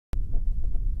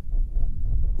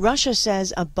Russia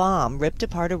says a bomb ripped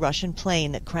apart a Russian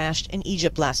plane that crashed in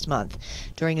Egypt last month.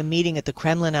 During a meeting at the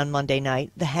Kremlin on Monday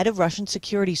night, the head of Russian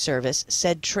security service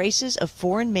said traces of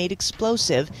foreign-made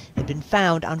explosive had been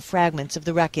found on fragments of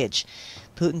the wreckage.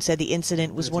 Putin said the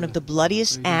incident was one of the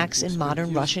bloodiest acts in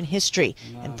modern Russian history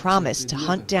and promised to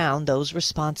hunt down those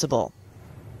responsible.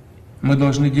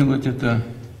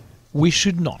 We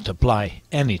should not apply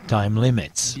any time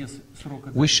limits.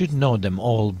 We should know them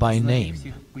all by name.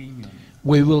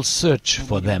 We will search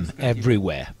for them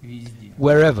everywhere,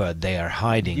 wherever they are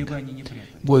hiding.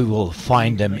 We will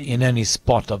find them in any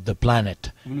spot of the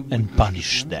planet and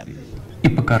punish them.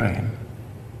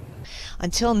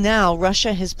 Until now,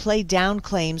 Russia has played down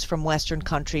claims from Western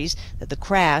countries that the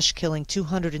crash, killing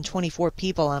 224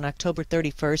 people on October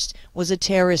 31st, was a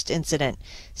terrorist incident,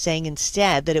 saying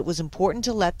instead that it was important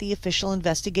to let the official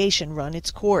investigation run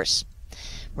its course.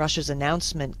 Russia's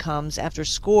announcement comes after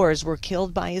scores were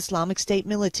killed by Islamic State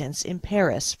militants in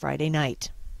Paris Friday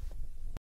night.